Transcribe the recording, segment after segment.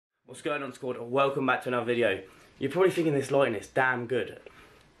What's going on, squad? Welcome back to another video. You're probably thinking this lighting is damn good.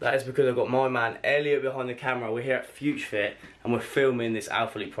 That is because I've got my man Elliot behind the camera. We're here at Future Fit and we're filming this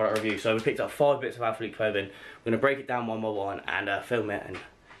Alphalete product review. So we picked up 5 bits of Alphalete clothing. We're going to break it down one by one and film it, and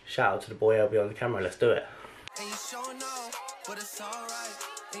shout out to the boy El behind the camera. Let's do it. And you showing off, but it's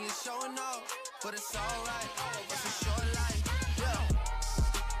alright. And you showing off, but it's alright. It's a short life, yeah.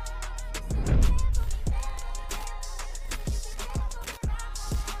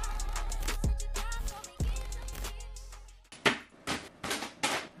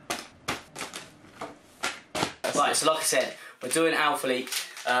 Right, so like I said, we're doing Alphalete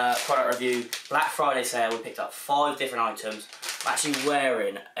product review. Black Friday sale. We picked up 5 different items. I'm actually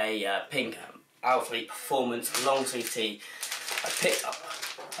wearing a pink Alphalete Performance long sleeve tee. I picked up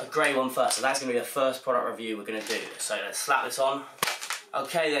a grey one first, so that's going to be the first product review we're going to do. So let's slap this on.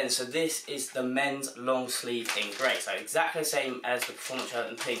 Okay then, so this is the men's long sleeve in grey. So exactly the same as the Performance shirt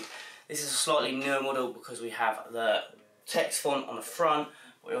in pink. This is a slightly newer model because we have the text font on the front,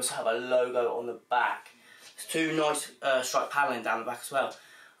 but we also have a logo on the back. There's 2 nice striped panelling down the back as well.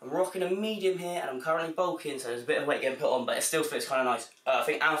 I'm rocking a medium here and I'm currently bulking, so there's a bit of weight getting put on, but it still fits kind of nice. I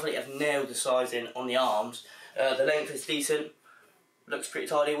think Alphalete have nailed the sizing on the arms. The length is decent, looks pretty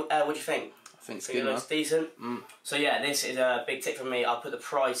tidy. What do you think? I think it looks decent. So yeah, this is a big tick from me. I'll put the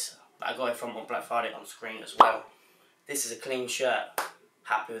price that I got it from on Black Friday on screen as well. This is a clean shirt.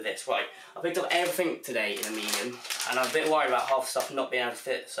 Happy with this. Right, I picked up everything today in a medium, and I'm a bit worried about half the stuff not being able to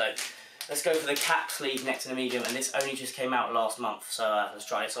fit, so let's go for the cap sleeve next to the medium, and this only just came out last month, so let's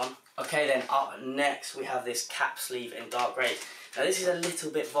try this on. Okay then, up next we have this cap sleeve in dark grey. Now this is a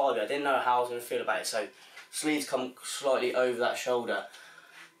little bit vibey. I didn't know how I was going to feel about it, so sleeves come slightly over that shoulder.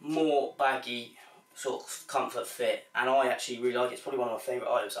 More baggy sort of comfort fit, and I actually really like it. It's probably one of my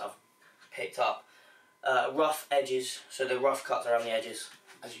favourite items that I've picked up. Rough edges, so the rough cuts around the edges,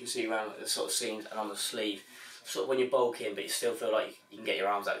 as you can see around the sort of seams and on the sleeve. Sort of when you're bulking, but you still feel like you can get your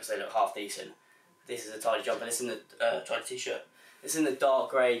arms out because they look half decent. This is a tidy jumper. This is in the tidy t-shirt. This is in the dark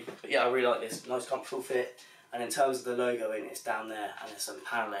grey, but yeah, I really like this. Nice comfortable fit. And in terms of the logo in, it's down there, and there's some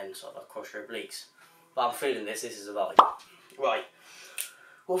panelling sort of across your obliques. But I'm feeling this. This is a vibe. Right.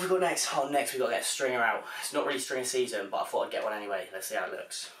 What have we got next? Oh, next we've got to get a stringer out. It's not really stringer season, but I thought I'd get one anyway. Let's see how it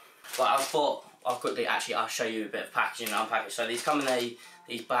looks. Right, I thought I'll quickly, I'll show you a bit of packaging and unpackage. So these come in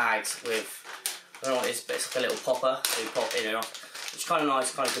these bags with, I don't know what it is, but it's like a little popper, so you pop in and off. It's kind of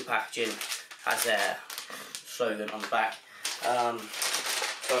nice, kind of good packaging. Has their slogan on the back.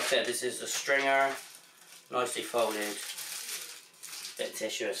 So like I said, this is the stringer, nicely folded, bit of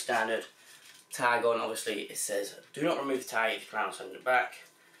tissue as standard. Tag on, obviously it says, do not remove the tag if you plan on sending it back.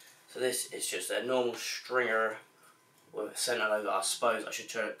 So this is just a normal stringer with a centre logo. I suppose I should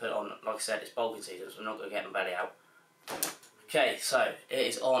try to put it on, like I said, it's bulking season, so I'm not going to get my belly out. Okay, so it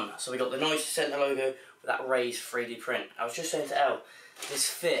is on. So we got the nice centre logo with that raised 3D print. I was just saying to Elle, this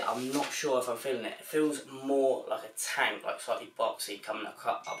fit, I'm not sure if I'm feeling it. It feels more like a tank, like slightly boxy, coming up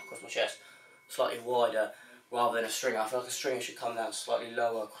across my chest, slightly wider rather than a stringer. I feel like a stringer should come down slightly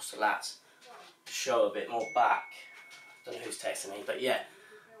lower across the lats, show a bit more back. Don't know who's texting me, but yeah.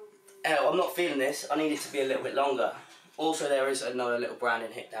 Elle, I'm not feeling this. I need it to be a little bit longer. Also, there is another little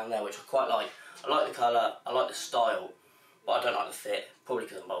branding hit down there, which I quite like. I like the colour, I like the style, but I don't like the fit, probably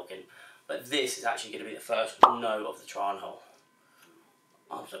because I'm bulking. But this is actually going to be the first no of the try-on hole.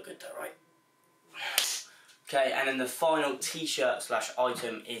 I'm so good though, right? Okay, and then the final t-shirt slash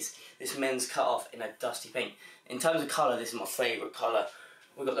item is this men's cut-off in a dusty pink. In terms of colour, this is my favourite colour.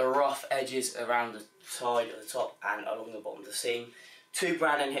 We've got the rough edges around the side of the top and along the bottom of the seam. 2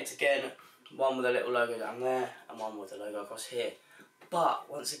 branding hits again, one with a little logo down there and one with a logo across here. But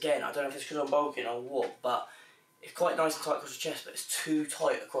once again, I don't know if it's because I'm bulking or what, but it's quite nice and tight across the chest, but it's too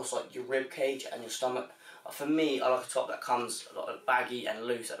tight across like your rib cage and your stomach. For me, I like a top that comes a lot of baggy and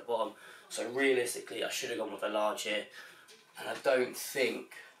loose at the bottom. So realistically, I should have gone with a large here, and I don't think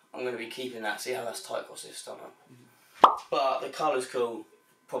I'm going to be keeping that. See how that's tight across this stomach. But the colour's cool.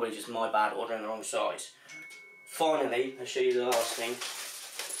 Probably just my bad ordering the wrong size. Finally, I'll show you the last thing.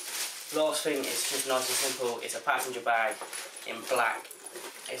 Last thing is just nice and simple. It's a passenger bag in black.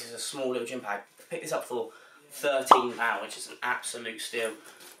 This is a small little gym bag. I picked this up for £13, which is an absolute steal.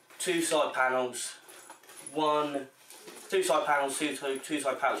 2 side panels, two side panels, two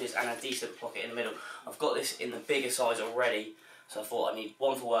side pouches, and a decent pocket in the middle. I've got this in the bigger size already, so I thought I need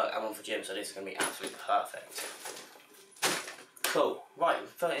one for work and one for gym, so this is going to be absolutely perfect. Cool. Right,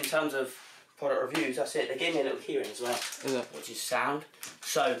 in terms of product reviews, that's it. They gave me a little keyring as well, which is sound.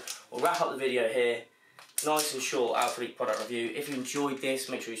 So we'll wrap up the video here. Nice and short Alphalete product review. If you enjoyed this,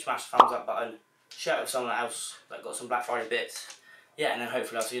 make sure you smash the thumbs up button. Share it with someone else that got some Black Friday bits. yeah, and then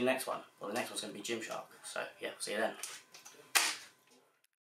hopefully I'll see you in the next one. Well, the next one's going to be Gymshark. So yeah, see you then.